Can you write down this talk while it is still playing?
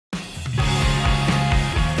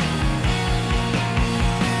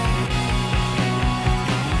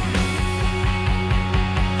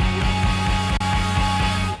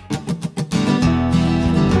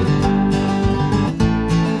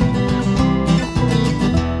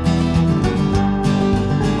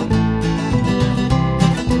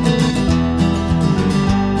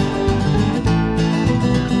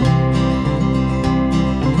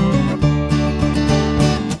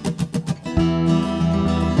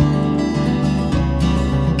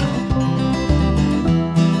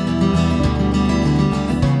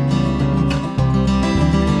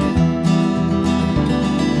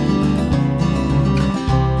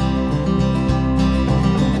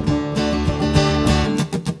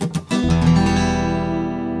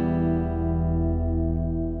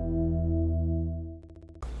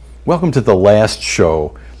Welcome to the last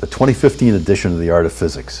show, the 2015 edition of the Art of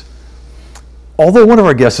Physics. Although one of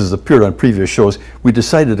our guests has appeared on previous shows, we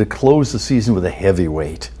decided to close the season with a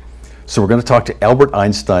heavyweight. So we're going to talk to Albert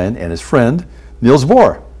Einstein and his friend, Niels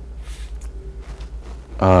Bohr.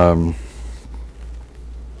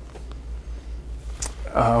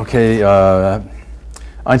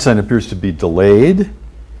 Einstein appears to be delayed.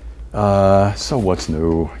 So what's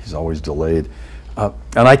new? He's always delayed. And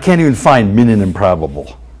I can't even find min and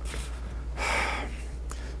improbable.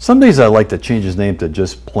 Some days I like to change his name to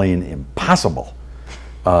just plain impossible.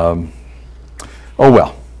 Oh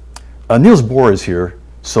well. Niels Bohr is here,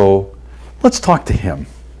 so let's talk to him.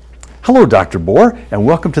 Hello, Dr. Bohr, and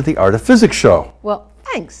welcome to the Art of Physics show. Well,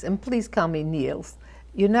 thanks, and please call me Niels.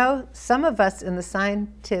 You know, some of us in the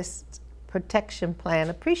Scientist Protection Plan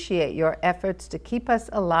appreciate your efforts to keep us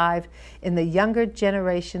alive in the younger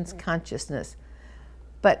generation's consciousness.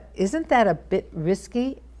 But isn't that a bit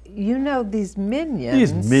risky? You know, these minions...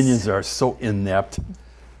 These minions are so inept.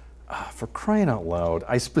 For crying out loud,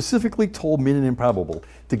 I specifically told Min and Improbable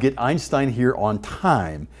to get Einstein here on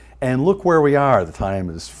time, and look where we are. The time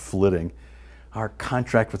is flitting. Our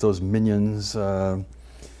contract with those minions... oh,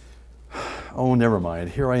 never mind.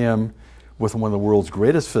 Here I am with one of the world's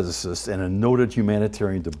greatest physicists and a noted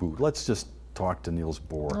humanitarian to boot. Let's just talk to Niels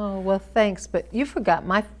Bohr. Oh, well, thanks, but you forgot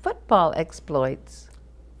my football exploits.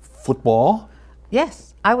 Football?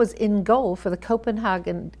 Yes, I was in goal for the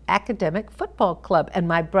Copenhagen Academic Football Club, and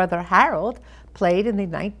my brother Harold played in the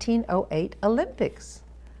 1908 Olympics.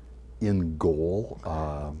 In goal?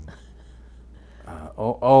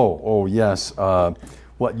 Yes.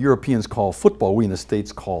 What Europeans call football, we in the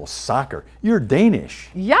States call soccer. You're Danish.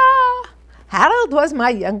 Yeah, Harold was my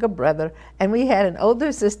younger brother, and we had an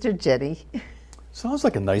older sister, Jenny. Sounds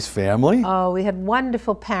like a nice family. Oh, we had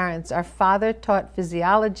wonderful parents. Our father taught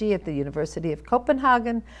physiology at the University of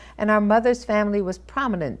Copenhagen, and our mother's family was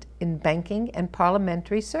prominent in banking and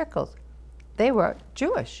parliamentary circles. They were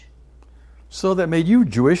Jewish. So that made you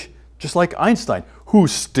Jewish, just like Einstein, who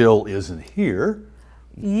still isn't here.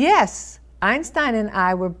 Yes, Einstein and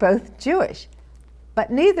I were both Jewish,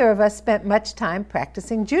 but neither of us spent much time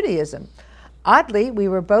practicing Judaism. Oddly, we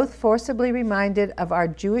were both forcibly reminded of our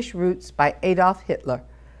Jewish roots by Adolf Hitler.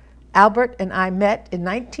 Albert and I met in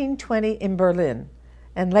 1920 in Berlin,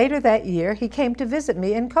 and later that year he came to visit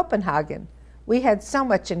me in Copenhagen. We had so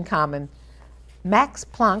much in common. Max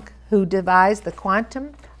Planck, who devised the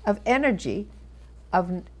quantum of energy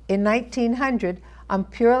in 1900 on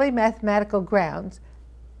purely mathematical grounds,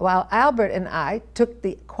 while Albert and I took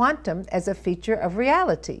the quantum as a feature of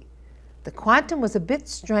reality. The quantum was a bit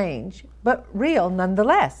strange, but real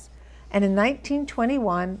nonetheless. And in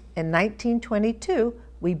 1921 and 1922,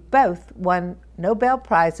 we both won Nobel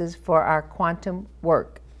Prizes for our quantum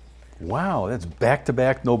work. Wow, that's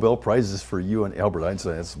back-to-back Nobel Prizes for you and Albert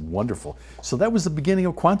Einstein. That's wonderful. So that was the beginning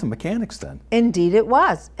of quantum mechanics then? Indeed it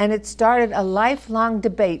was, and it started a lifelong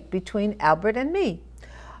debate between Albert and me.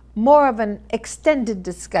 More of an extended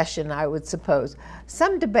discussion, I would suppose.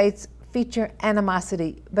 Some debates feature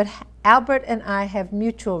animosity, but Albert and I have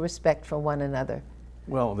mutual respect for one another.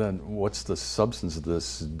 Well, then what's the substance of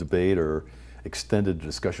this debate or extended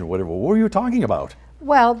discussion, whatever? What were you talking about?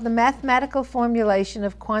 Well, the mathematical formulation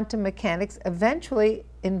of quantum mechanics eventually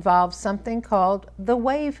involves something called the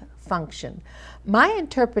wave function. My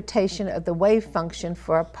interpretation of the wave function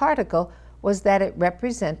for a particle was that it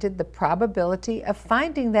represented the probability of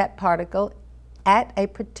finding that particle at a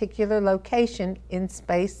particular location in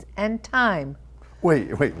space and time.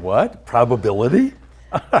 Wait, what? Probability?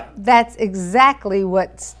 That's exactly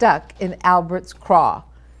what stuck in Albert's craw.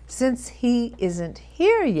 Since he isn't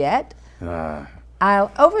here yet, I'll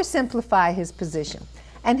oversimplify his position,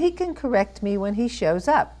 and he can correct me when he shows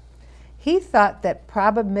up. He thought that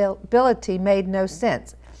probability made no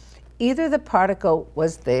sense. Either the particle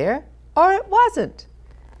was there or it wasn't.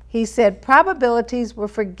 He said probabilities were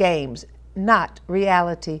for games, not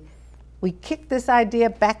reality. We kicked this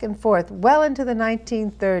idea back and forth well into the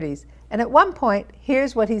 1930s. And at one point,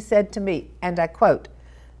 here's what he said to me, and I quote,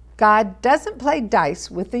 "God doesn't play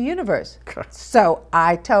dice with the universe." So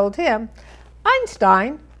I told him,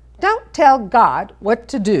 "Einstein, don't tell God what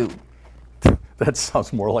to do." That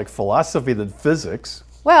sounds more like philosophy than physics.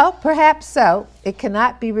 Well, perhaps so. It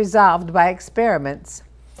cannot be resolved by experiments.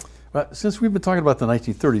 Since we've been talking about the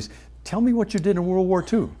 1930s, tell me what you did in World War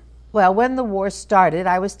II. Well, when the war started,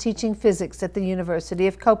 I was teaching physics at the University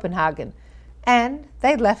of Copenhagen, and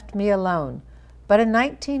they left me alone. But in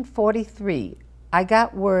 1943, I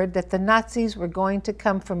got word that the Nazis were going to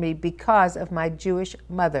come for me because of my Jewish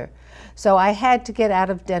mother, so I had to get out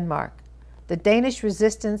of Denmark. The Danish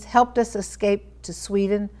resistance helped us escape to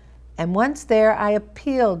Sweden, And once there, I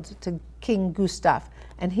appealed to King Gustav,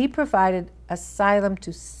 and he provided asylum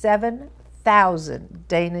to 7,000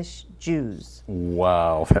 Danish Jews.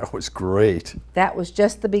 Wow, that was great. That was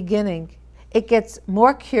just the beginning. It gets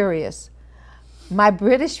more curious. My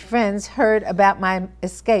British friends heard about my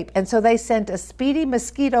escape, and so they sent a speedy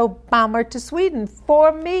mosquito bomber to Sweden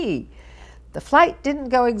for me. The flight didn't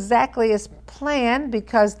go exactly as planned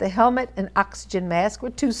because the helmet and oxygen mask were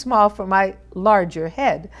too small for my larger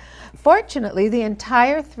head. Fortunately, the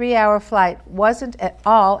entire 3-hour flight wasn't at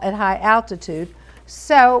all at high altitude,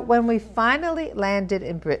 so when we finally landed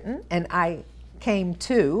in Britain and I came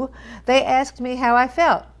to, they asked me how I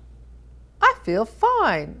felt. I feel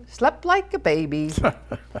fine. Slept like a baby.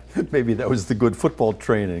 Maybe that was the good football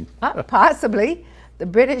training. Possibly. The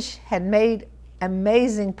British had made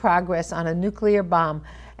amazing progress on a nuclear bomb,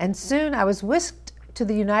 and soon I was whisked to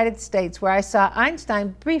the United States, where I saw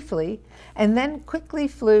Einstein briefly and then quickly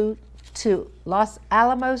flew to Los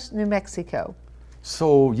Alamos, New Mexico.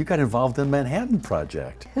 So you got involved in the Manhattan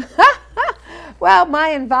Project. Well, my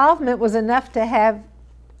involvement was enough to have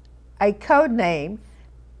a code name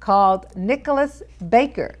called Nicholas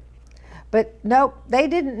Baker. But nope, they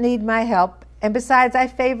didn't need my help, and besides, I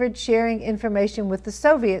favored sharing information with the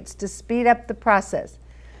Soviets to speed up the process.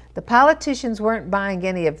 The politicians weren't buying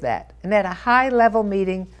any of that, and at a high-level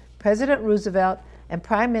meeting, President Roosevelt and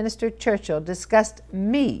Prime Minister Churchill discussed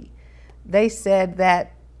me. They said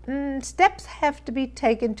that steps have to be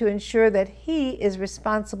taken to ensure that he is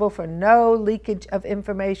responsible for no leakage of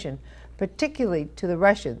information, particularly to the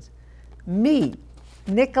Russians. Me,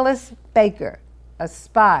 Nicholas Baker, a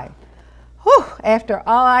spy. Whew, after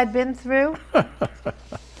all I'd been through.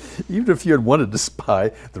 Even if you had wanted to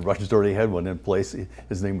spy, the Russians already had one in place.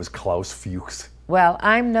 His name was Klaus Fuchs. Well,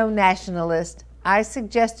 I'm no nationalist. I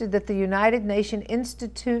suggested that the United Nations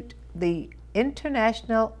institute the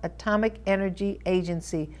International Atomic Energy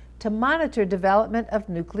Agency to monitor development of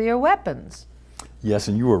nuclear weapons. Yes,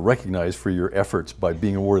 and you were recognized for your efforts by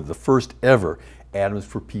being awarded the first ever Atoms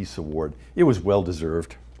for Peace Award. It was well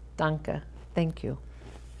deserved. Danke. Thank you.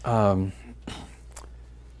 I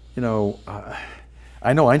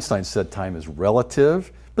know Einstein said time is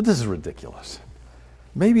relative, but this is ridiculous.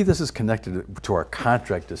 Maybe this is connected to our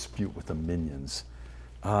contract dispute with the minions.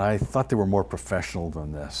 I thought they were more professional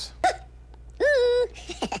than this.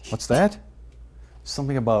 What's that?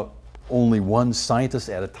 Something about only one scientist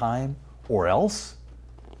at a time, or else?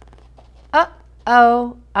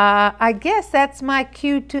 I guess that's my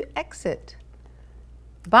cue to exit.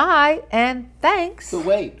 Bye, and thanks. But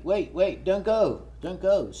wait, don't go.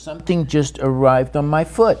 Something just arrived on my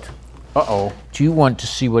foot. Uh-oh. Do you want to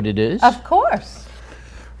see what it is? Of course.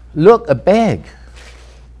 Look, a bag.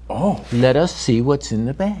 Oh. Let us see what's in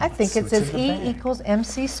the bag. I think it says E equals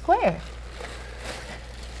MC squared.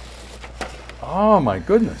 Oh, my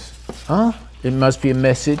goodness. Huh? It must be a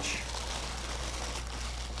message.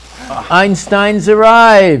 Einstein's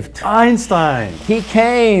arrived. Einstein. He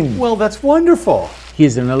came. Well, that's wonderful.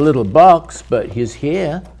 He's in a little box, but he's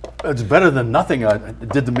here. It's better than nothing.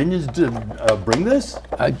 Did the minions bring this?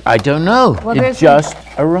 I don't know. Well, it just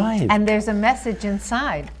arrived. And there's a message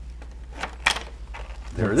inside.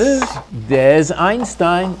 There it is. There's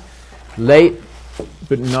Einstein. Late,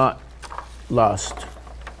 but not lost.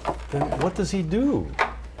 Then what does he do?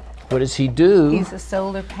 What does he do? He's a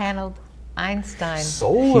solar paneled Einstein.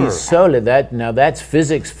 Solar. He's solar. Now that's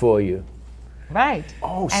physics for you. Right.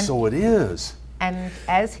 Oh, so it is. And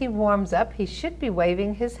as he warms up, he should be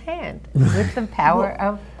waving his hand with the power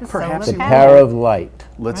of the perhaps solar The panel. power of light.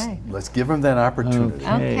 Let's give him that opportunity.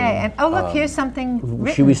 Okay, and oh look, here's something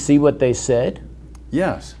written. Should we see what they said?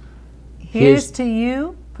 Yes. Here's to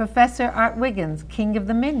you, Professor Art Wiggins, King of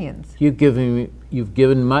the Minions. You've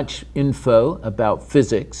given much info about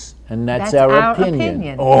physics, and that's our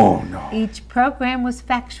opinion. Oh, no. Each program was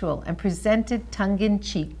factual and presented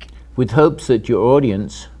tongue-in-cheek. With hopes that your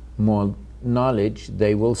audience, more knowledge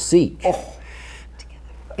they will seek. Oh.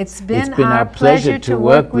 It's been our pleasure to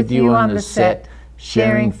work with you on the set,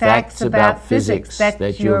 sharing facts about physics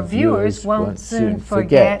that your viewers won't soon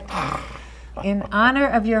forget. In honor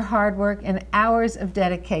of your hard work and hours of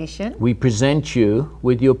dedication, We present you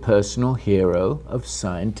with your personal hero of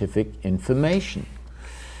scientific information.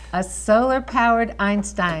 a solar-powered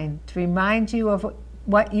Einstein to remind you of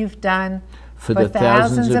what you've done For the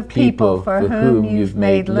thousands of people for whom you've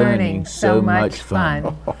made learning so much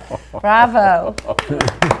fun. Bravo.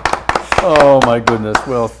 Oh, my goodness.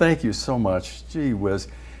 Well, thank you so much. Gee whiz.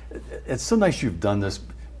 It's so nice you've done this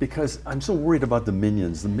because I'm so worried about the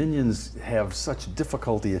minions. The minions have such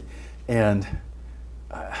difficulty, and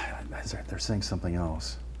they're saying something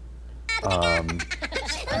else.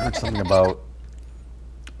 I heard something about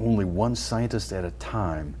only one scientist at a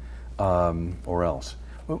time, or else.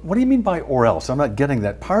 What do you mean by or else? I'm not getting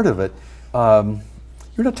that part of it.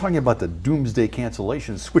 You're not talking about the doomsday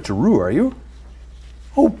cancellation switcheroo, are you?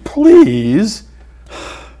 Oh, please.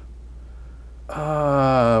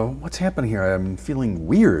 What's happening here? I'm feeling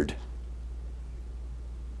weird.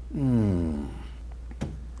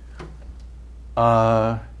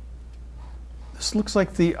 This looks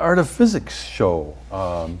like the Art of Physics show.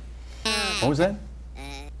 What was that?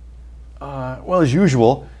 Well, as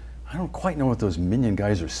usual, I don't quite know what those minion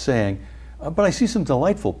guys are saying, but I see some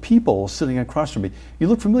delightful people sitting across from me. You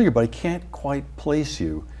look familiar, but I can't quite place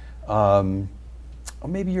you. Or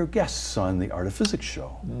maybe you're guests on the Art of Physics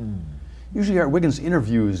show. Usually Art Wiggins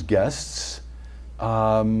interviews guests,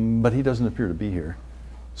 but he doesn't appear to be here.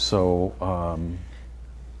 So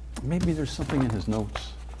maybe there's something in his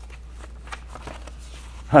notes.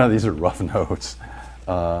 These are rough notes.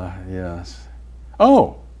 Yes.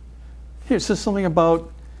 Oh, here it says something about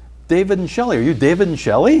David and Shelley. Are you David and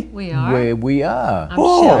Shelley? We are. We are. I'm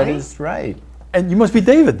Shelley. That is right. And you must be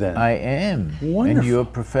David then. I am. Wonderful. And you're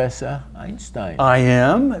Professor Einstein. I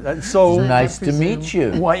am. So Nice to meet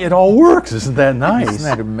you. why, it all works. Isn't that nice? Isn't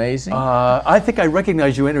that amazing? I think I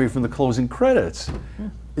recognize you anyway from the closing credits.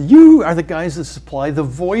 You are the guys that supply the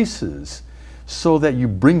voices so that you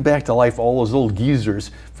bring back to life all those old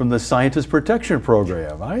geezers from the Scientist Protection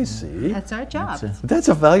Program. I see. That's our job. That's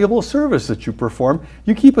a valuable service that you perform.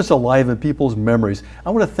 You keep us alive in people's memories. I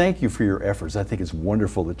want to thank you for your efforts. I think it's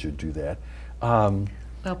wonderful that you do that.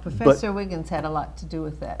 Well, Professor Wiggins had a lot to do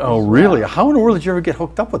with that. Oh, as really? well. How in the world did you ever get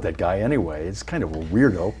hooked up with that guy anyway? It's kind of a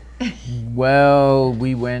weirdo. Well,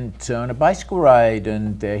 we went on a bicycle ride,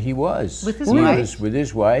 and there he was. With his He wife? was with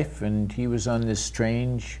his wife, and he was on this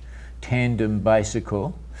strange tandem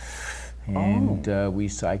bicycle. And we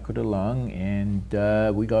cycled along, and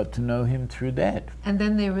we got to know him through that. And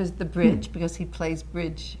then there was the bridge, because he plays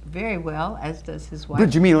bridge very well, as does his wife.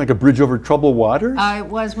 Bridge, you mean like a bridge over troubled waters? It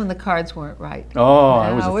was when the cards weren't right. Oh,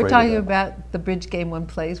 I was afraid We're talking of that. about the bridge game one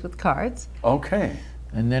plays with cards. Okay.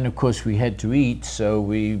 And then, of course, we had to eat, so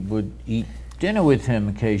we would eat dinner with him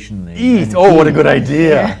occasionally. Eat! And Oh, what a good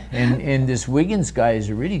idea. And this Wiggins guy is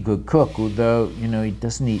a really good cook, although, you know, he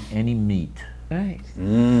doesn't eat any meat. Right.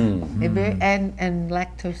 Mm. And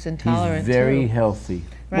lactose intolerant. He's very too. healthy.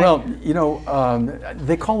 Right. Well, you know,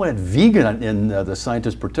 they call that vegan in the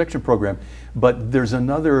Scientist Protection Program, but there's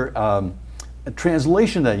another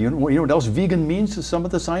translation that, you know what else vegan means to some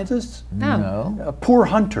of the scientists? No. A poor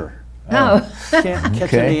hunter. No. Can't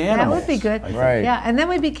catch any Okay. That animals. would be good. I think. Right. Yeah, and then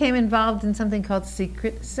we became involved in something called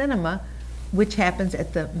Secret Cinema, which happens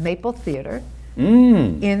at the Maple Theater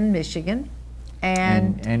in Michigan.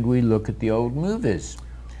 And we look at the old movies.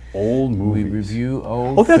 Old movies. We review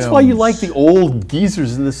old Oh, that's why you films. like the old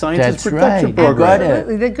geezers in the Scientist That's Protection right. Program. Got it.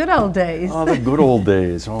 Absolutely, the good old days. Oh, the good old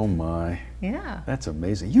days. Oh, my. Yeah. That's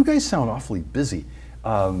amazing. You guys sound awfully busy.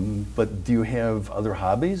 But do you have other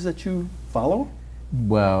hobbies that you follow?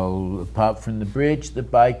 Well, apart from the bridge, the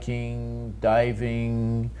biking,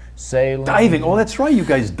 diving, sailing. Diving. Oh, that's right. You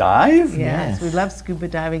guys dive? Yes, Yes. we love scuba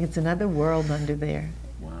diving. It's another world under there.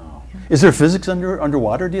 Wow. Is there physics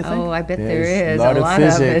underwater, do you think? Oh, I bet There's there is a lot of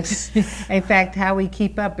physics. physics. In fact, how we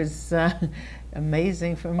keep up is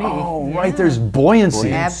amazing for me. Oh, right. Yeah. There's buoyancy.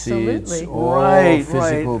 Buoyancy, Absolutely. It's all Right,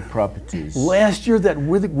 physical properties. Last year, that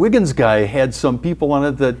Wiggins guy had some people on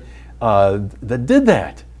it that that did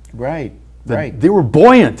that. Right, That right. They were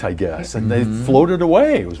buoyant, I guess, and they floated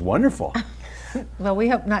away. It was wonderful. Well, we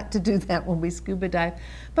hope not to do that when we scuba dive,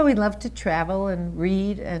 but we love to travel and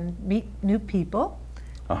read and meet new people.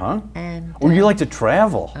 Uh-huh. And Oh, you like to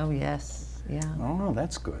travel? Oh yes, yeah. Oh,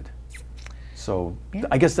 that's good. So Yeah.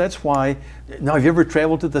 I guess that's why. Now, have you ever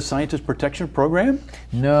traveled to the Scientist Protection Program?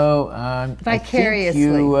 No, I think Vicariously.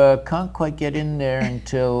 you can't quite get in there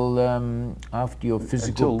until after your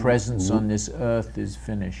physical Until- presence on this earth is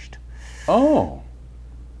finished. Oh,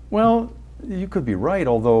 well, you could be right,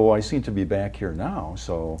 although I seem to be back here now,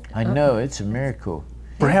 so I know, it's a miracle.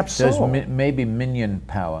 perhaps There's so. maybe minion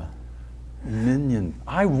power. Minion.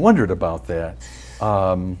 I wondered about that.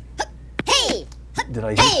 Did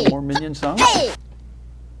I hear some more Minion songs?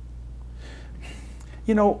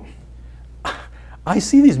 You know, I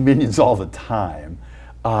see these Minions all the time.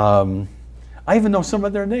 I even know some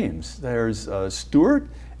of their names. There's Stuart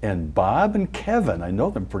and Bob and Kevin. I know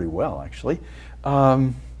them pretty well, actually.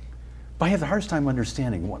 But I have the hardest time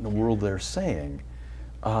understanding what in the world they're saying.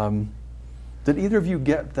 Did either of you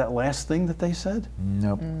get that last thing that they said?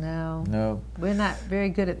 Nope. No, No. we're not very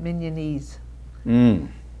good at minionese. Mm.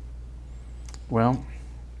 Well,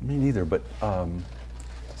 me neither, but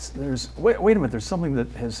wait a minute, there's something that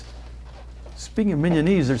has, speaking of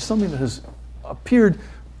Mignonese, there's something that has appeared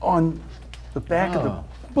on the back of the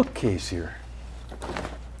bookcase here.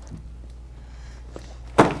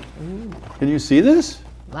 Can you see this?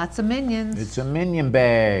 Lots of minions. It's a minion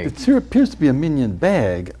bag. It appears to be a minion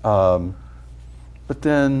bag, but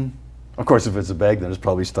then, of course, if it's a bag, then there's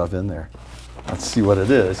probably stuff in there. Let's see what it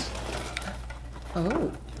is.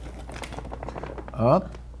 Oh.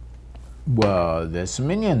 Up. Well, there's some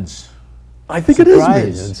minions. I think it is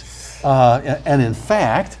minions. And in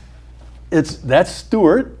fact, that's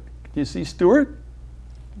Stuart. Can you see Stuart?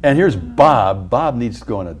 And here's Bob. Bob needs to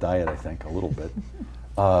go on a diet, I think, a little bit.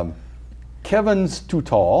 Kevin's too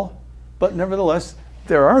tall, but nevertheless,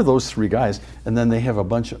 there are those three guys. And then they have a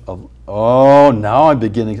bunch of, oh, now I'm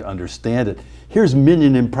beginning to understand it. Here's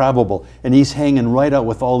Minion Improbable, and he's hanging right out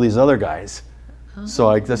with all these other guys. So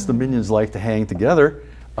I guess the minions like to hang together.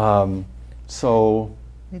 So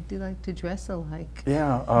They do like to dress alike.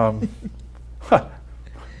 yeah.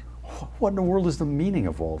 What in the world is the meaning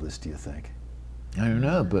of all this, do you think? I don't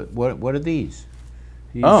know, but what are these?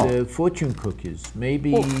 These fortune cookies.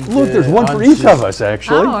 Maybe. Well, look, there's one for each of us,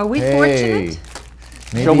 actually. Oh, are we fortunate?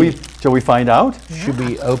 Shall we find out? Should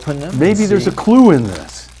we open them? Maybe there's a clue in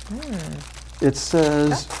this. It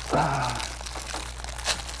says.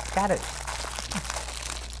 Got it.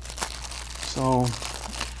 So,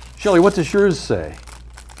 Shelley, what does yours say?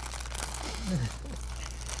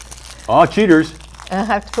 Oh, cheaters. I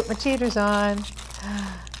have to put my cheaters on.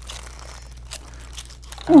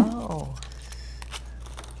 Oh.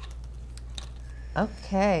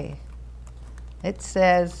 Okay. It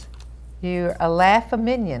says you're a laugh a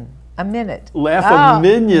minion. A minute. Laugh a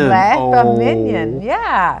minion. Laugh a minion.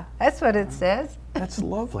 Yeah, that's what it says. That's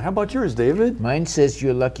lovely. How about yours, David? Mine says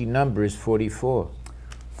your lucky number is 44.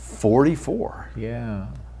 44. Yeah.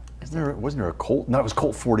 Wasn't there a Colt? No, it was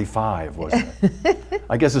Colt 45, wasn't it?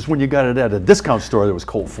 I guess it's when you got it at a discount store that was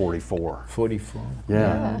Colt 44. 44.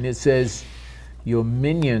 Yeah. And it says your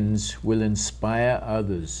minions will inspire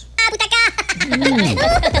others.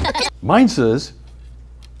 Mine says,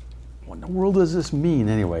 what in the world does this mean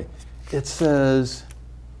anyway? It says,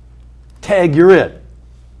 tag, you're it.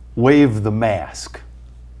 Wave the mask.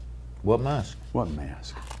 What mask? What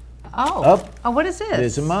mask? Oh. Up. Oh, what is this?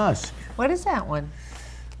 There's a mask. What is that one?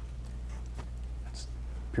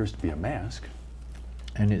 Appears to be a mask.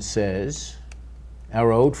 And it says,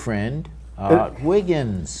 our old friend, Art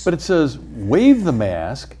Wiggins. But it says, wave the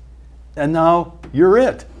mask, and now you're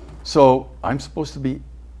it. So I'm supposed to be,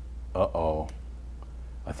 uh-oh.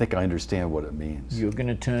 I think I understand what it means. You're going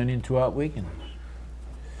to turn into Art Wiggins.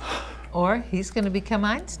 Or he's going to become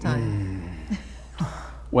Einstein.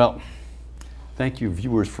 Well, thank you,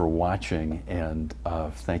 viewers, for watching, and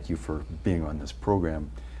thank you for being on this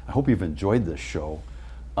program. I hope you've enjoyed this show.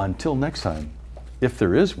 Until next time, if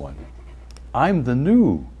there is one, I'm the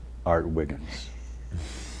new Art Wiggins.